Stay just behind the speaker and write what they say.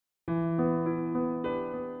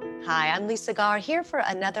Hi, I'm Lisa Garr here for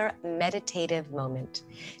another meditative moment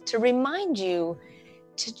to remind you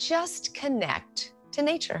to just connect to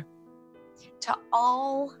nature, to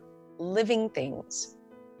all living things.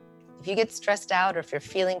 If you get stressed out or if you're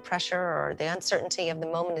feeling pressure or the uncertainty of the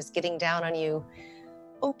moment is getting down on you,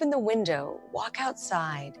 open the window, walk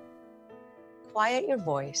outside, quiet your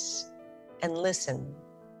voice, and listen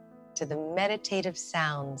to the meditative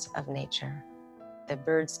sounds of nature. The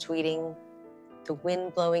birds tweeting, the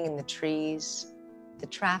wind blowing in the trees, the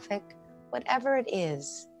traffic, whatever it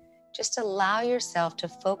is, just allow yourself to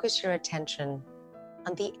focus your attention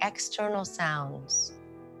on the external sounds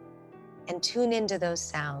and tune into those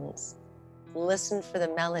sounds. Listen for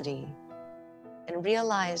the melody and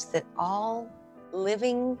realize that all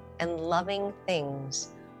living and loving things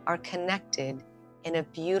are connected in a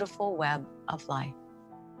beautiful web of life.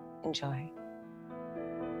 Enjoy.